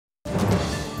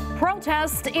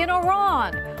Protests in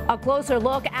Iran. A closer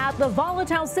look at the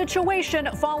volatile situation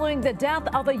following the death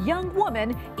of a young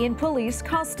woman in police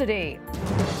custody.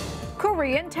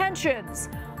 Korean tensions.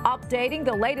 Updating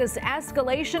the latest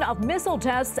escalation of missile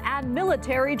tests and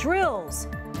military drills.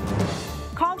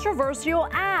 Controversial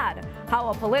ad. How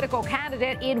a political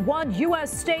candidate in one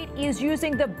U.S. state is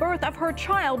using the birth of her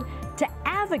child to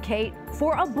advocate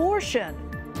for abortion.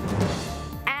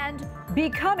 And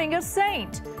becoming a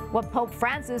saint. What Pope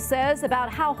Francis says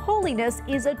about how holiness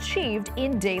is achieved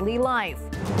in daily life.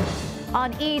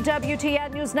 On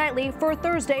EWTN News Nightly for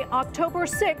Thursday, October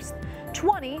 6th,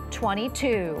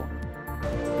 2022.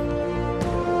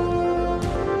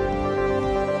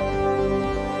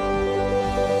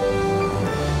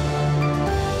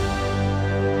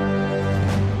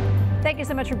 Thank you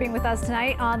so much for being with us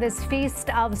tonight on this Feast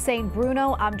of St.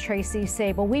 Bruno. I'm Tracy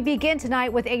Sable. We begin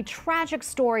tonight with a tragic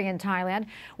story in Thailand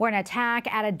where an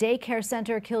attack at a daycare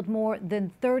center killed more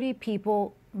than 30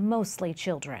 people, mostly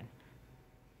children.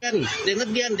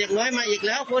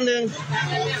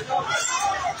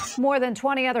 More than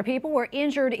 20 other people were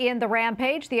injured in the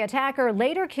rampage. The attacker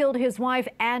later killed his wife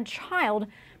and child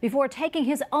before taking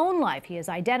his own life. He is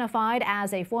identified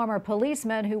as a former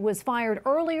policeman who was fired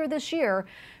earlier this year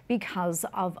because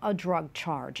of a drug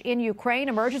charge. In Ukraine,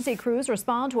 emergency crews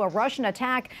respond to a Russian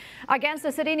attack against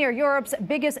a city near Europe's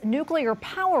biggest nuclear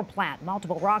power plant.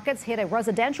 Multiple rockets hit a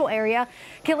residential area,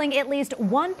 killing at least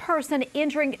one person,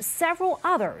 injuring several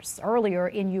others. Earlier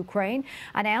in Ukraine,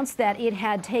 announced that it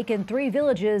had taken 3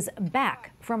 villages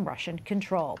back from Russian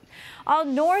control.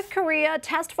 North Korea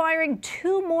test firing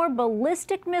 2 more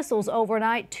ballistic missiles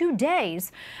overnight, 2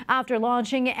 days after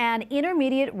launching an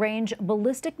intermediate range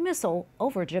ballistic missile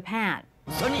over Japan.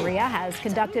 Korea has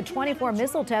conducted 24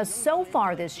 missile tests so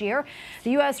far this year.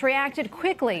 The U.S. reacted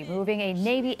quickly, moving a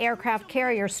Navy aircraft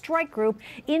carrier strike group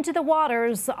into the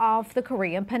waters off the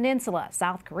Korean Peninsula.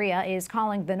 South Korea is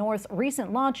calling the North's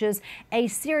recent launches a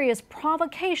serious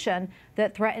provocation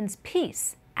that threatens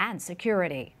peace and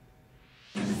security.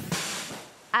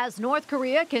 As North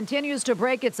Korea continues to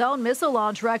break its own missile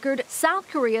launch record, South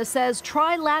Korea says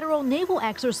trilateral naval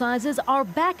exercises are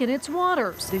back in its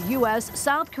waters. The U.S.,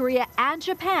 South Korea, and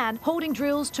Japan holding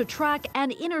drills to track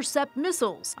and intercept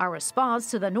missiles, a response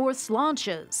to the North's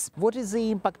launches. What is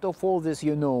the impact of all this,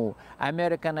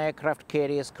 American aircraft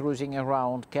carriers cruising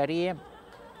around Korea?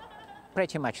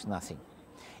 Pretty much nothing.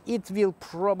 It will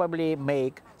probably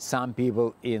make some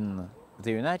people in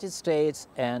the United States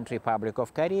and Republic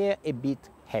of Korea a bit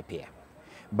happier.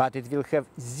 But it will have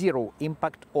zero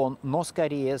impact on North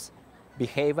Korea's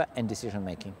behavior and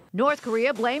decision-making. North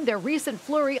Korea blamed their recent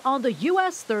flurry on the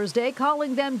U.S. Thursday,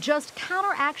 calling them just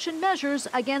counteraction measures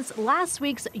against last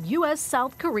week's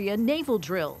U.S.-South Korea naval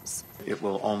drills. It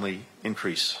will only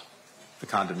increase the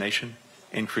condemnation,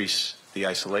 increase the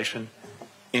isolation,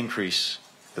 increase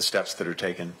the steps that are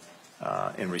taken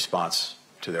in response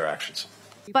to their actions.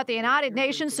 But the United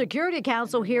Nations Security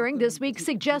Council hearing this week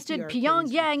suggested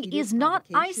Pyongyang is not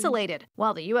isolated.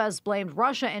 While the U.S. blamed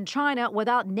Russia and China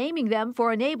without naming them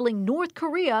for enabling North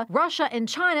Korea, Russia and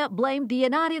China blamed the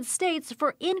United States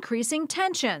for increasing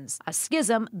tensions, a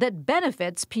schism that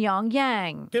benefits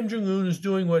Pyongyang. Kim Jong-un is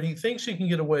doing what he thinks he can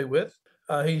get away with.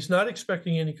 He's not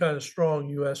expecting any kind of strong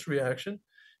U.S. reaction.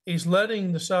 He's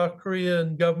letting the South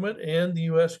Korean government and the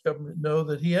U.S. government know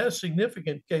that he has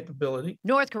significant capability.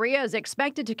 North Korea is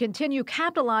expected to continue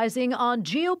capitalizing on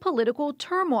geopolitical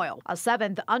turmoil. A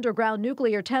 7th underground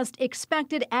nuclear test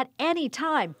expected at any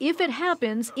time. If it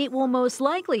happens, it will most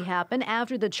likely happen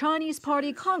after the Chinese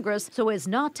Party Congress so as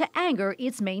not to anger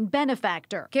its main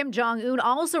benefactor. Kim Jong-un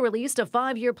also released a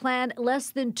 5-year plan less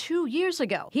than 2 years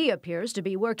ago. He appears to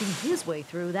be working his way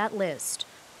through that list.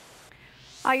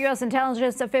 U.S.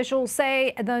 intelligence officials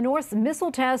say the North's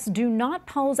missile tests do not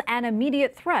pose an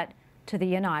immediate threat to the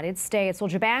United States. Well,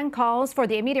 Japan calls for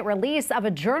the immediate release of a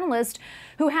journalist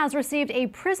who has received a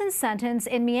prison sentence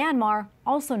in Myanmar,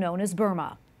 also known as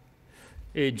Burma.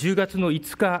 10月の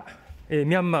5日、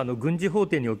ミャンマーの軍事法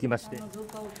廷におきまして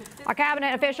A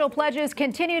cabinet official pledges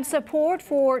continued support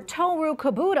for Toru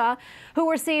Kabuta,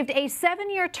 who received a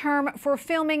 7-year term for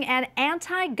filming an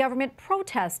anti-government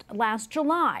protest last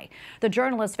July. The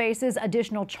journalist faces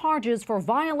additional charges for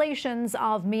violations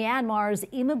of Myanmar's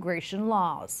immigration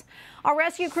laws. A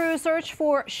rescue crew search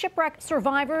for shipwreck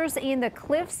survivors in the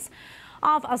cliffs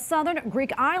Off a southern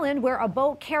Greek island where a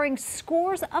boat carrying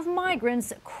scores of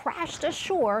migrants crashed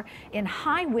ashore in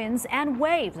high winds and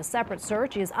waves. A separate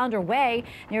search is underway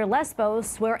near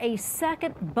Lesbos, where a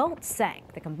second boat sank.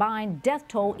 The combined death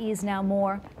toll is now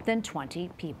more than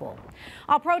 20 people.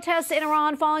 All protests in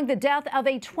Iran following the death of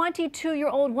a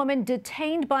 22-year-old woman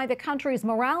detained by the country's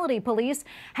morality police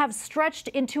have stretched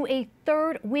into a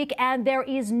third week, and there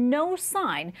is no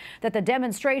sign that the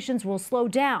demonstrations will slow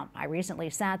down. I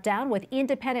recently sat down with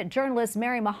independent journalist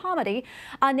Mary Mohammadi,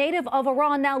 a native of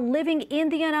Iran now living in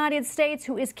the United States,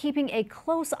 who is keeping a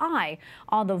close eye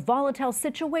on the volatile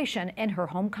situation in her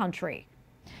home country.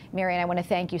 Mary, I want to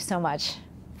thank you so much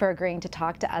for agreeing to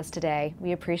talk to us today.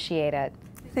 We appreciate it.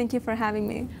 Thank you for having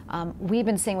me. We've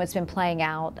been seeing what's been playing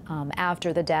out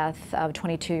after the death of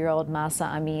 22-year-old Mahsa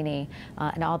Amini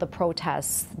and all the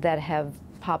protests that have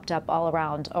popped up all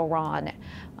around Iran.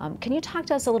 Can you talk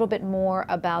to us a little bit more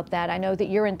about that? I know that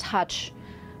you're in touch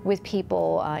with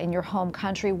people in your home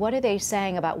country. What are they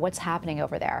saying about what's happening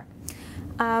over there?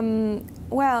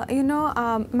 Well, you know,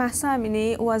 Mahsa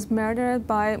Amini was murdered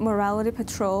by morality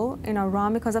patrol in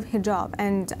Iran because of hijab,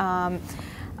 and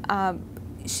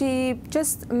she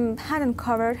just hadn't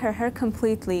covered her hair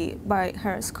completely by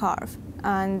her scarf.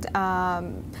 And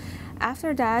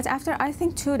after that, after I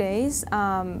think 2 days,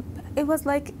 it was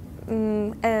like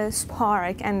a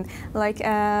spark and like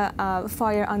a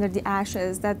fire under the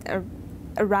ashes that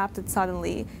erupted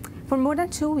suddenly. For more than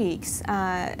 2 weeks,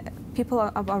 people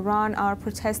of Iran are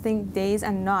protesting days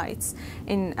and nights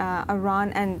in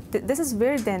Iran, and this is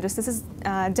very dangerous. This is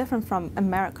different from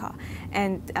America,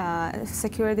 and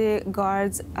security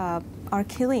guards are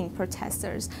killing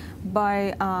protesters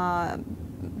by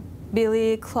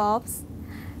billy clubs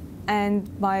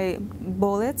and by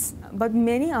bullets. But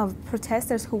many of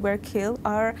protesters who were killed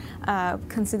are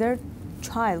considered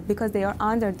child because they are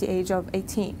under the age of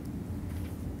 18.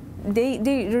 They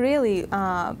really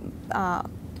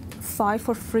fight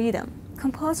for freedom.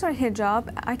 Compulsory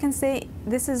hijab, I can say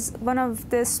this is one of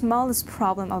the smallest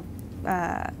problem of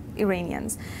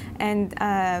Iranians. And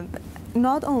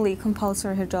not only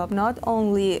compulsory hijab, not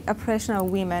only oppression of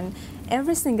women,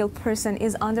 every single person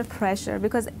is under pressure,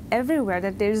 because everywhere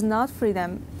that there is not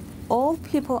freedom, all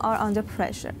people are under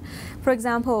pressure. For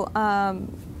example,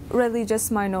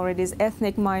 religious minorities,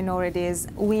 ethnic minorities,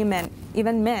 women,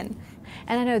 even men.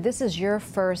 And I know this is your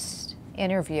first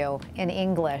interview in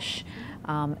English,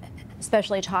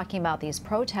 especially talking about these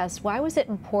protests. Why was it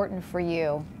important for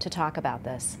you to talk about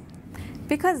this?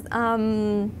 Because,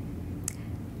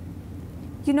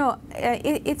 you know,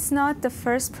 it's not the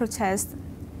first protest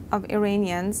of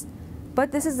Iranians,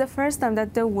 but this is the first time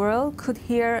that the world could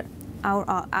hear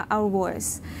our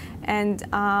voice. And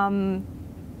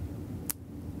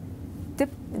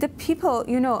the people,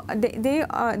 you know, they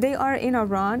are in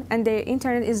Iran, and their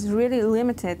internet is really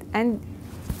limited, and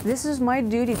this is my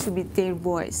duty to be their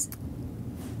voice.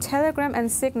 Telegram and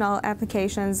Signal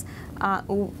applications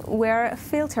were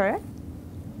filtered,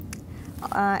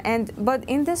 but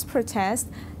in this protest,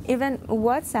 even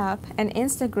WhatsApp and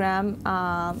Instagram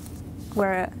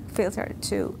were filtered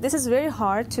too. This is very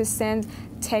hard to send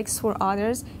texts for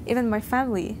others, even my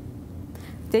family.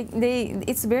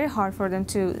 It's very hard for them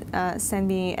to send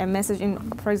me a message,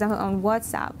 for example, on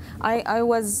WhatsApp. I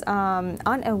was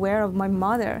unaware of my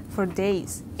mother for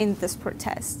days in this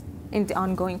protest, in the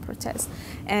ongoing protest,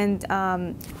 and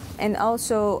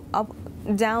also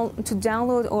to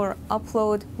download or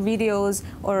upload videos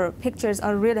or pictures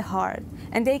are really hard,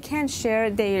 and they can't share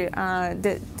their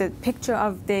the picture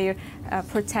of their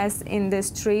protest in the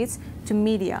streets to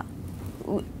media.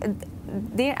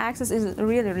 Their access is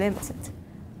really limited.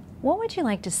 What would you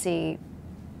like to see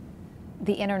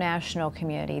the international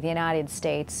community, the United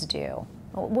States, do?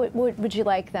 What would you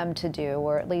like them to do,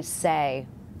 or at least say?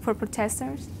 For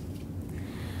protesters?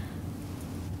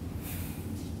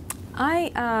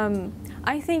 I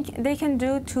think they can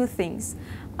do two things.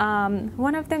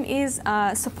 One of them is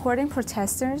supporting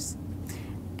protesters,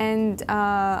 and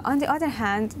on the other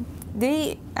hand,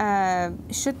 they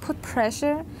should put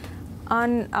pressure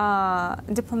on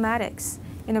diplomatics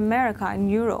in America and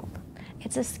Europe.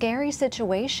 It's a scary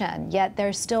situation, yet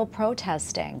they're still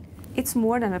protesting. It's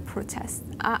more than a protest.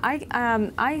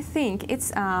 I think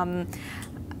it's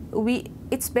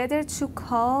better to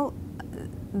call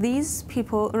these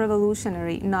people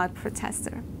revolutionary, not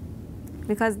protester,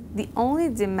 because the only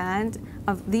demand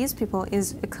of these people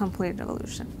is a complete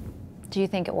revolution. Do you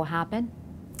think it will happen?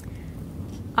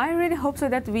 I really hope so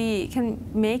that we can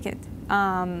make it.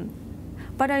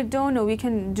 But I don't know we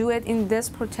can do it in this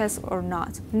protest or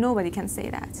not. Nobody can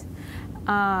say that.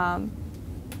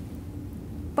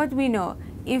 But we know,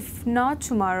 if not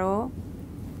tomorrow,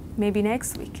 maybe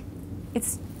next week.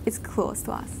 It's close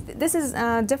to us. This is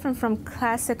different from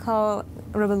classical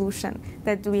revolution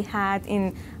that we had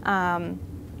in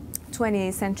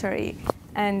 20th century.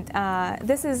 And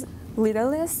this is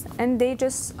leaderless, and they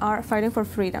just are fighting for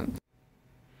freedom.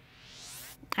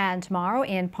 And tomorrow,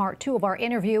 in part 2 of our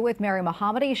interview with Mary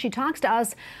Mohammadi, she talks to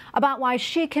us about why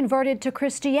she converted to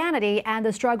Christianity and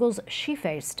the struggles she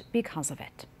faced because of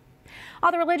it.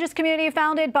 The religious community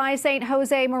founded by St.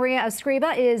 Jose Maria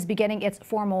Escriva is beginning its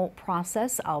formal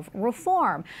process of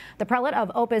reform. The prelate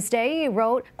of Opus Dei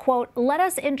wrote, quote, "Let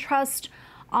us entrust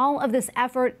all of this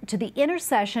effort to the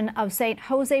intercession of St.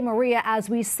 Jose Maria as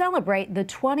we celebrate the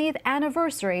 20th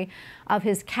anniversary of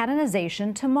his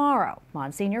canonization tomorrow."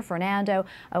 Monsignor Fernando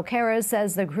Oqueras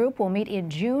says the group will meet in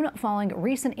June following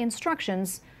recent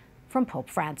instructions from Pope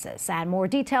Francis. And more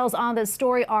details on this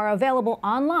story are available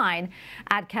online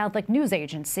at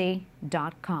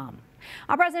CatholicNewsAgency.com.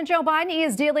 President Joe Biden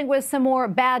is dealing with some more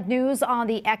bad news on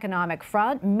the economic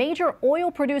front. Major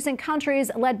oil-producing countries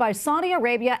led by Saudi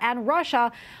Arabia and Russia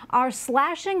are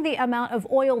slashing the amount of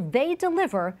oil they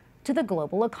deliver to the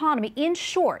global economy. In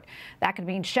short, that could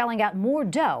mean shelling out more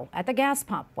dough at the gas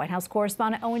pump. White House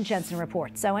correspondent Owen Jensen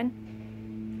reports. Owen?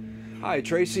 Hi,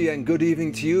 Tracy, and good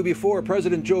evening to you. Before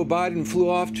President Joe Biden flew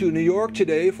off to New York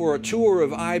today for a tour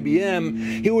of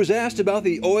IBM, he was asked about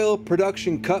the oil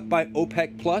production cut by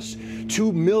OPEC Plus,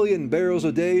 2 million barrels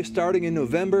a day starting in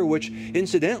November, which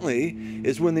incidentally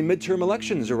is when the midterm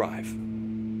elections arrive.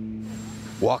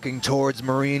 Walking towards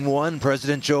Marine One,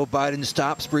 President Joe Biden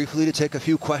stops briefly to take a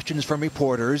few questions from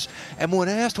reporters. And when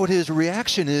asked what his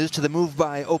reaction is to the move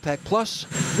by OPEC Plus,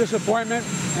 disappointment,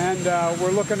 and we're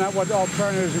looking at what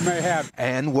alternatives we may have.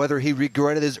 And whether he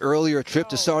regretted his earlier trip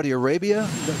to Saudi Arabia.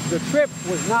 The trip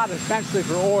was not essentially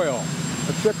for oil.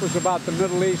 The trip was about the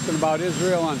Middle East and about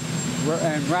Israel and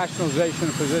rationalization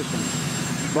of positions.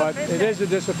 But it is a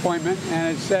disappointment,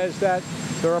 and it says that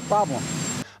there are problems.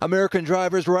 American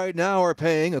drivers right now are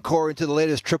paying, according to the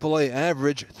latest AAA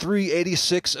average,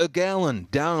 $3.86 a gallon,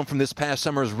 down from this past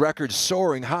summer's record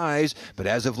soaring highs, but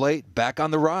as of late, back on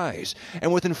the rise.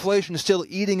 And with inflation still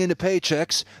eating into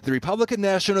paychecks, the Republican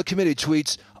National Committee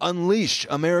tweets, "Unleash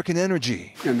American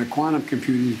energy." And the quantum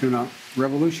computing is going to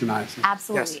revolutionize it.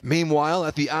 Absolutely. Yes. Meanwhile,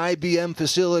 at the IBM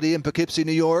facility in Poughkeepsie,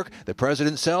 New York, the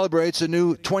president celebrates a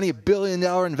new $20 billion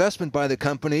investment by the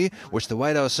company, which the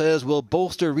White House says will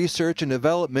bolster research and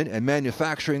development and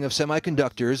manufacturing of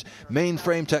semiconductors,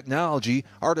 mainframe technology,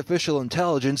 artificial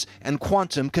intelligence, and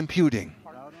quantum computing.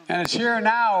 And it's here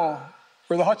now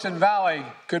where the Hudson Valley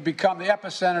could become the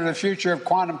epicenter of the future of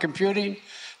quantum computing,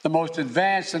 the most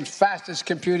advanced and fastest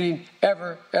computing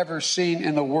ever seen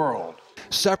in the world.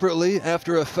 Separately,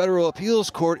 after a federal appeals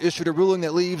court issued a ruling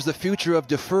that leaves the future of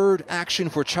Deferred Action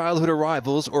for Childhood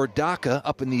Arrivals, or DACA,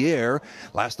 up in the air,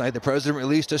 last night the president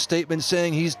released a statement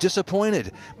saying he's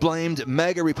disappointed, blamed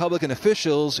MAGA Republican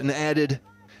officials, and added,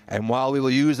 "And while we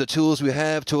will use the tools we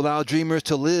have to allow dreamers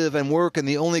to live and work in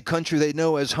the only country they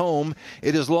know as home,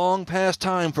 it is long past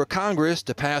time for Congress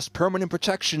to pass permanent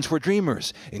protections for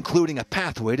dreamers, including a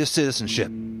pathway to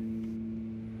citizenship."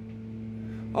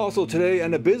 Also today,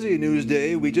 on a busy news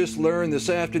day, we just learned this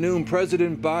afternoon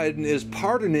President Biden is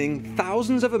pardoning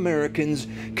thousands of Americans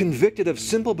convicted of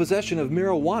simple possession of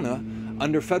marijuana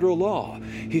under federal law.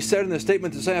 He said in a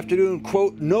statement this afternoon,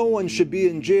 quote, "No one should be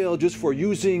in jail just for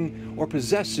using or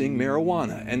possessing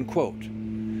marijuana," end quote.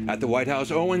 At the White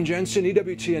House, Owen Jensen,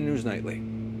 EWTN News Nightly.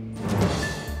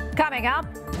 Coming up,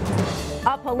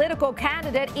 a political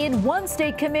candidate in one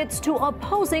state commits to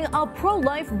opposing a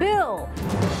pro-life bill.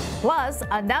 Plus,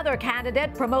 another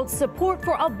candidate promotes support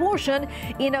for abortion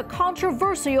in a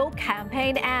controversial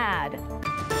campaign ad.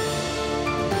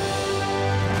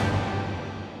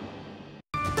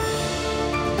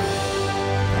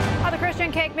 The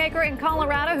Christian cake maker in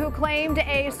Colorado who claimed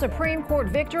a Supreme Court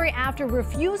victory after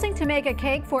refusing to make a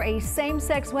cake for a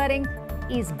same-sex wedding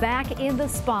is back in the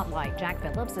spotlight. Jack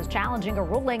Phillips is challenging a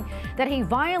ruling that he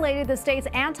violated the state's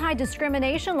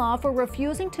anti-discrimination law for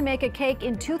refusing to make a cake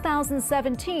in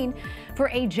 2017 for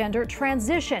a gender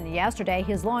transition. Yesterday,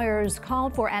 his lawyers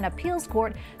called for an appeals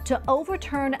court to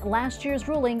overturn last year's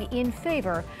ruling in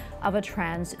favor of a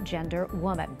transgender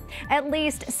woman. At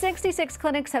least 66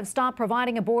 clinics have stopped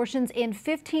providing abortions in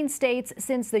 15 states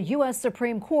since the U.S.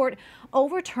 Supreme Court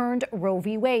overturned Roe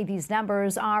v. Wade. These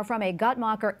numbers are from a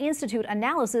Guttmacher Institute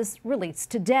analysis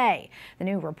released today. The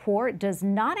new report does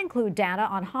not include data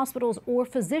on hospitals or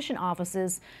physician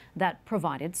offices that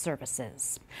provided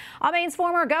services. Maine's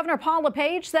former Governor Paul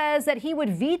LePage says that he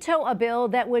would veto a bill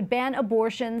that would ban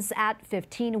abortions at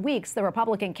 15 weeks. The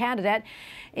Republican candidate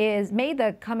made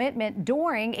the commitment commitment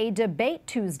during a debate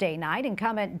Tuesday night.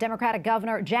 Incumbent Democratic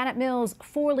Governor Janet Mills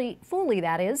fully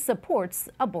supports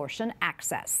abortion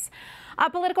access. A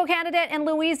political candidate in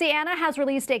Louisiana has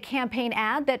released a campaign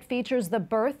ad that features the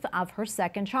birth of her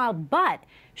second child, but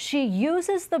she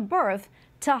uses the birth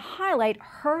to highlight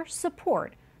her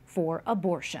support for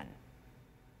abortion.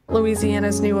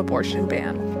 Louisiana's new abortion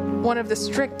ban, one of the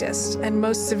strictest and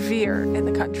most severe in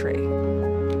the country.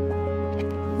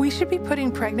 We should be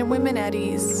putting pregnant women at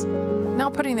ease,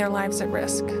 not putting their lives at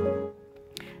risk.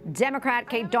 Democrat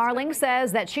Kate Darling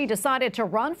says that she decided to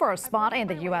run for a spot in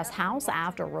the U.S. House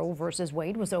after Roe versus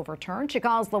Wade was overturned. She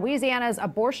calls Louisiana's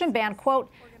abortion ban, quote,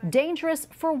 dangerous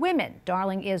for women.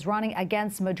 Darling is running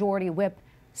against Majority Whip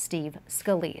Steve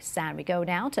Scalise. And we go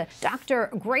now to Dr.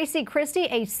 Grazie Christie,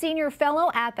 a senior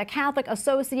fellow at the Catholic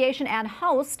Association and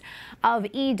host of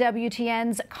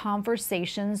EWTN's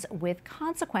Conversations with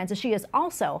Consequences. She is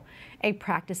also a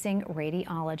practicing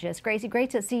radiologist. Grazie, great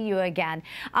to see you again.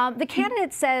 The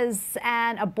candidate says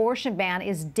an abortion ban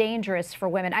is dangerous for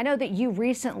women. I know that you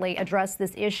recently addressed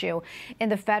this issue in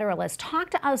the Federalist. Talk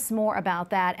to us more about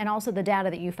that and also the data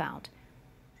that you found.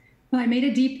 Well, I made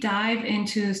a deep dive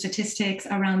into statistics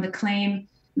around the claim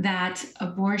that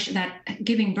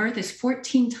giving birth is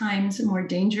 14 times more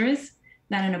dangerous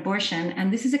than an abortion.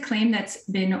 And this is a claim that's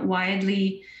been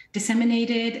widely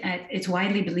disseminated. It's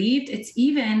widely believed. It's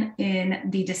even in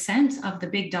the dissent of the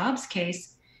Big Dobbs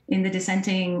case in the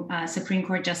dissenting Supreme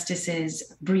Court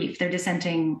justice's brief, their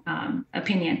dissenting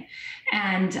opinion.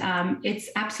 And it's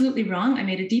absolutely wrong. I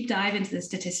made a deep dive into the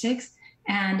statistics.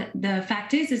 And the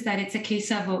fact is that it's a case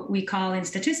of what we call in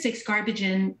statistics garbage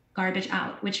in, garbage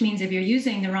out, which means if you're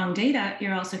using the wrong data,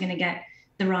 you're also going to get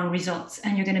the wrong results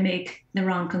and you're going to make the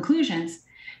wrong conclusions.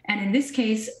 And in this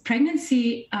case,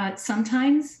 pregnancy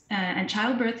sometimes and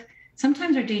childbirth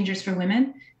sometimes are dangerous for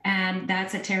women, and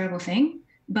that's a terrible thing.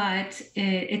 But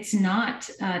it's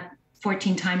not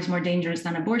 14 times more dangerous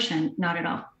than abortion, not at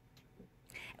all.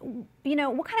 You know,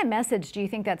 what kind of message do you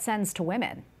think that sends to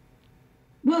women?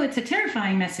 Well, it's a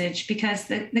terrifying message because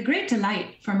the great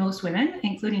delight for most women,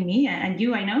 including me and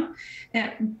you, I know,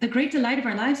 the great delight of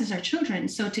our lives is our children.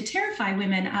 So to terrify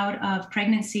women out of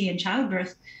pregnancy and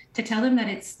childbirth, to tell them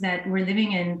that we're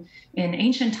living in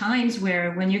ancient times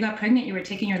where when you got pregnant, you were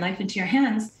taking your life into your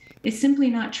hands, is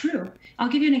simply not true. I'll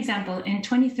give you an example. In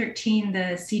 2013,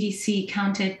 the CDC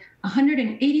counted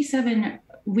 187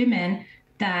 women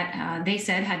that they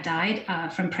said had died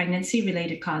from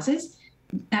pregnancy-related causes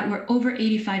that were over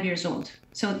 85 years old.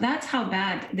 So that's how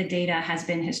bad the data has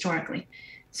been historically.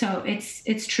 So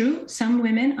it's true. Some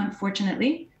women,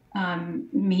 unfortunately,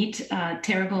 meet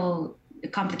terrible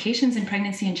complications in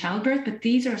pregnancy and childbirth, but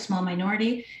these are a small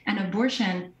minority, and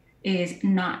abortion is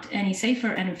not any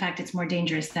safer, and in fact, it's more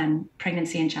dangerous than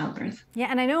pregnancy and childbirth. Yeah,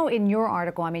 and I know in your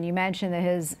article, I mean, you mentioned that it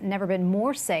has never been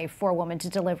more safe for a woman to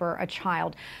deliver a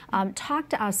child. Talk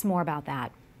to us more about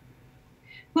that.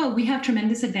 Well, we have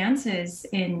tremendous advances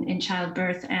in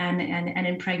childbirth and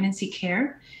in pregnancy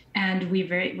care, and we're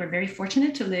very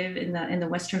fortunate to live in the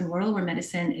Western world where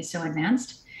medicine is so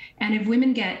advanced. And if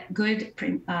women get good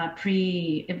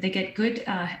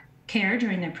care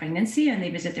during their pregnancy and they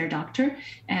visit their doctor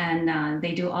and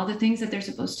they do all the things that they're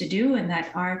supposed to do and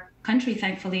that our country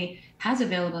thankfully has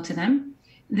available to them,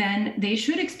 then they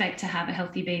should expect to have a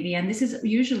healthy baby. And this is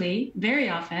usually, very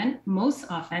often, most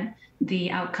often,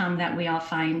 the outcome that we all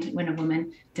find when a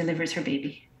woman delivers her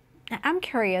baby. I'm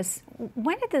curious,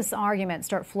 when did this argument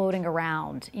start floating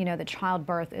around, you know, that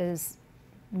childbirth is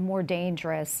more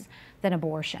dangerous than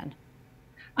abortion?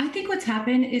 I think what's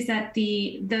happened is that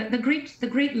the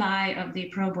great lie of the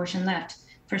pro-abortion left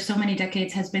for so many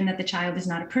decades has been that the child is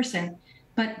not a person.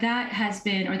 But that has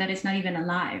been, or that it's not even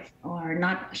alive or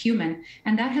not human.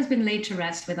 And that has been laid to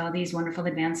rest with all these wonderful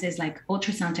advances like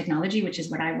ultrasound technology, which is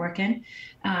what I work in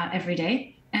every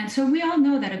day. And so we all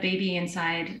know that a baby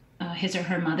inside his or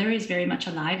her mother is very much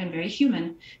alive and very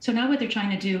human. So now what they're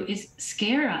trying to do is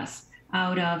scare us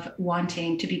out of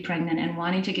wanting to be pregnant and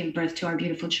wanting to give birth to our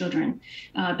beautiful children.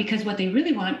 Because what they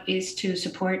really want is to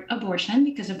support abortion,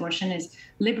 because abortion is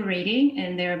liberating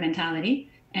in their mentality.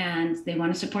 And they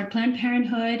want to support Planned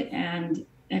Parenthood, and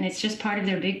it's just part of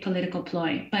their big political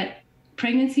ploy. But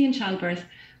pregnancy and childbirth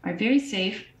are very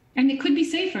safe, and it could be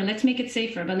safer. Let's make it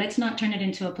safer, but let's not turn it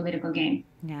into a political game.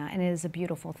 Yeah, and it is a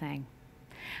beautiful thing.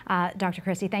 Dr.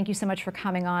 Christie, thank you so much for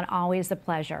coming on. Always a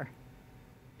pleasure.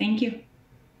 Thank you.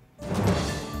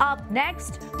 Up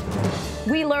next,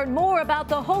 we learn more about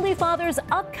the Holy Father's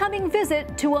upcoming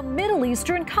visit to a Middle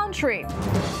Eastern country.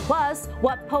 Plus,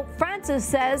 what Pope Francis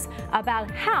says about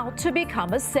how to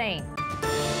become a saint.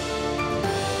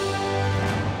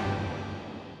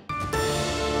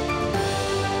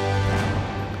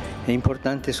 È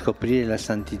importante scoprire la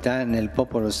santità nel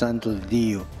popolo santo di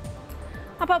Dio.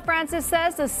 Pope Francis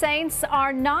says the saints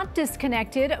are not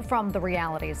disconnected from the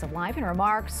realities of life. In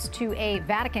remarks to a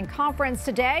Vatican conference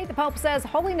today, the Pope says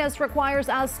holiness requires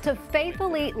us to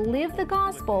faithfully live the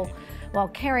gospel while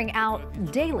carrying out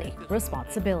daily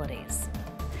responsibilities.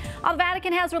 The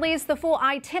Vatican has released the full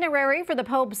itinerary for the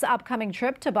Pope's upcoming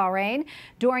trip to Bahrain.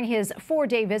 During his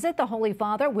 4-day visit, the Holy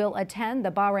Father will attend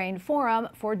the Bahrain Forum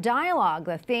for Dialogue.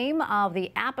 The theme of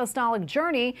the apostolic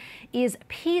journey is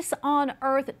peace on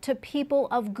earth to people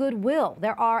of goodwill.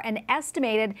 There are an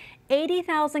estimated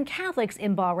 80,000 Catholics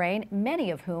in Bahrain,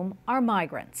 many of whom are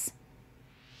migrants.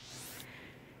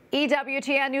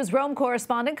 EWTN News Rome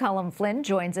Correspondent Colm Flynn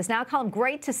joins us now. Colm,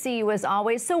 great to see you as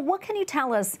always. So what can you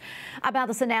tell us about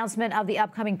this announcement of the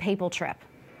upcoming papal trip?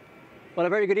 Well, a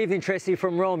very good evening, Tracy,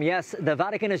 from Rome. Yes, the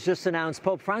Vatican has just announced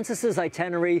Pope Francis's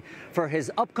itinerary for his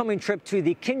upcoming trip to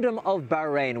the Kingdom of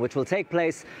Bahrain, which will take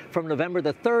place from November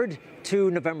the 3rd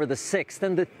to November the 6th.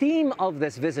 And the theme of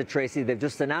this visit, Tracy, they've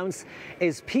just announced,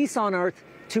 is peace on earth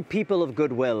to people of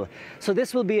goodwill. So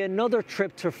this will be another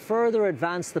trip to further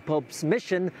advance the Pope's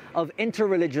mission of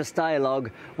interreligious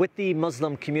dialogue with the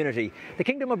Muslim community. The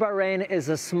Kingdom of Bahrain is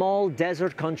a small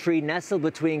desert country nestled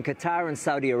between Qatar and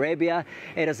Saudi Arabia.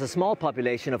 It has a small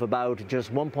population of about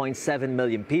just 1.7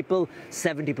 million people,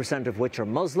 70% of which are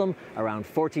Muslim, around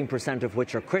 14% of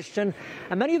which are Christian.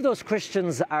 And many of those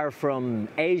Christians are from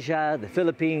Asia, the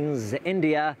Philippines,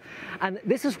 India. And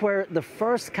this is where the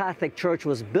first Catholic church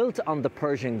was built on the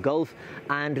Persian Gulf,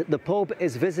 and the Pope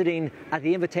is visiting at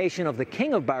the invitation of the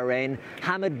King of Bahrain,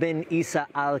 Hamad bin Isa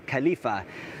Al Khalifa.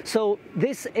 So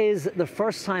this is the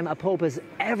first time a Pope has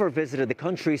ever visited the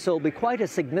country, so it'll be quite a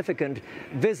significant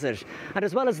visit. And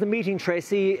as well as the meeting,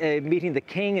 Tracy, meeting the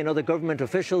King and other government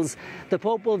officials, the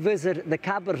Pope will visit the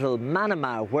capital,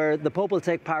 Manama, where the Pope will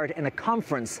take part in a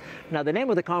conference. Now, the name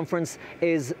of the conference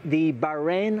is the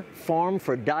Bahrain Forum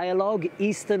for Dialogue,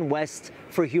 East and West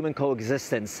for Human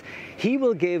Coexistence. He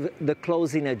will give the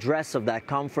closing address of that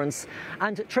conference.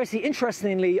 And Tracy,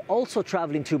 interestingly, also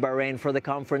traveling to Bahrain for the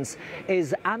conference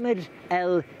is Ahmed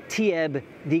El Tieb,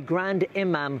 the Grand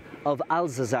Imam of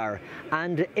Al-Zazar.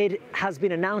 And it has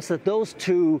been announced that those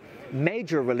two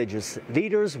major religious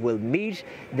leaders will meet.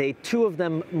 The two of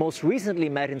them most recently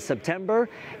met in September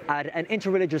at an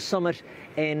interreligious summit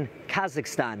in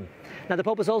Kazakhstan. Now, the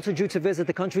Pope is also due to visit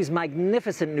the country's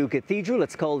magnificent new cathedral.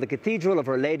 It's called the Cathedral of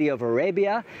Our Lady of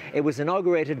Arabia. It was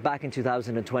inaugurated back in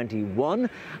 2021,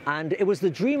 and it was the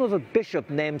dream of a bishop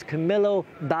named Camillo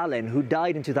Balin, who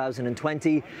died in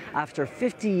 2020 after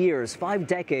 50 years, 5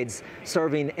 decades,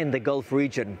 serving in the Gulf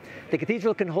region. The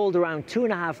cathedral can hold around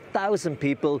 2,500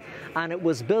 people, and it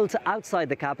was built outside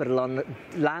the capital on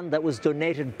land that was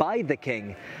donated by the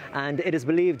king. And it is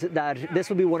believed that this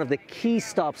will be one of the key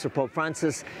stops for Pope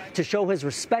Francis to show his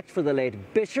respect for the late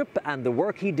bishop and the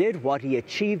work he did, what he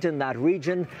achieved in that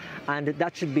region, and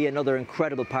that should be another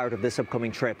incredible part of this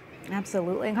upcoming trip.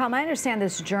 Absolutely. And Colm, I understand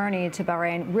this journey to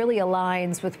Bahrain really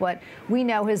aligns with what we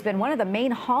know has been one of the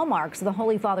main hallmarks of the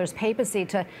Holy Father's papacy,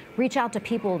 to reach out to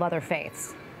people of other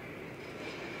faiths.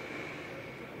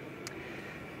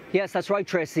 Yes, that's right,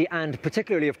 Tracy, and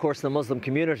particularly, of course, the Muslim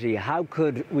community. How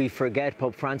could we forget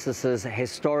Pope Francis's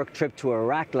historic trip to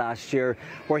Iraq last year,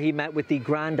 where he met with the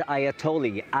Grand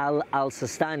Ayatollah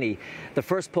al-Sistani, the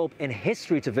first pope in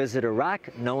history to visit Iraq,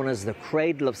 known as the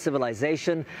cradle of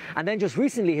civilization, and then just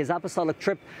recently his apostolic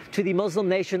trip to the Muslim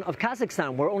nation of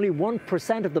Kazakhstan, where only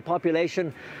 1% of the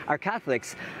population are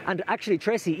Catholics. And actually,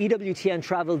 Tracy, EWTN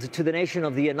travelled to the nation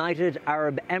of the United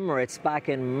Arab Emirates back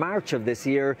in March of this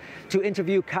year to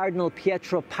interview Cardinal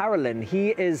Pietro Parolin.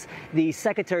 He is the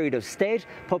Secretary of State.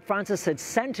 Pope Francis had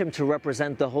sent him to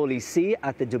represent the Holy See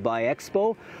at the Dubai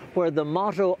Expo, where the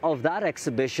motto of that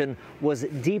exhibition was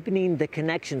deepening the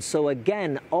connection. So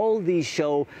again, all these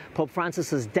show Pope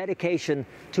Francis's dedication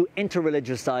to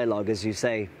interreligious dialogue, as you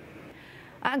say.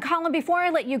 And Colm, before I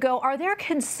let you go, are there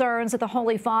concerns that the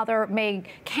Holy Father may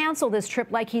cancel this trip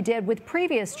like he did with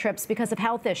previous trips because of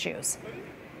health issues?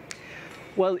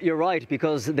 Well, you're right,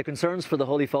 because the concerns for the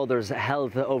Holy Father's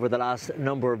health over the last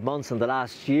number of months and the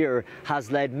last year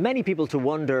has led many people to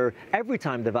wonder, every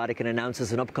time the Vatican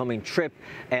announces an upcoming trip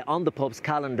on the Pope's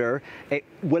calendar,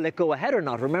 will it go ahead or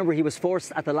not? Remember, he was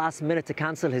forced at the last minute to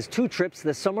cancel his 2 trips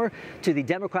this summer to the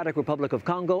Democratic Republic of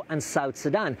Congo and South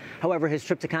Sudan. However, his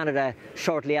trip to Canada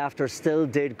shortly after still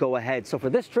did go ahead. So for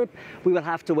this trip, we will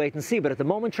have to wait and see. But at the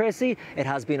moment, Tracy, it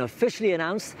has been officially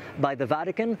announced by the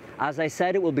Vatican. As I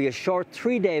said, it will be a short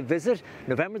 3-day visit,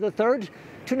 November the 3rd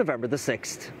to November the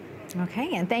 6th.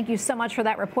 Okay, and thank you so much for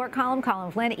that report, Colm.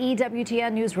 Colm Flynn,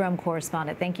 EWTN News Rome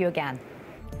Correspondent. Thank you again.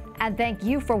 And thank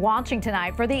you for watching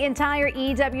tonight. For the entire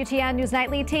EWTN News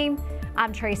Nightly team,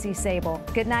 I'm Tracy Sable.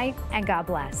 Good night and God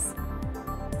bless.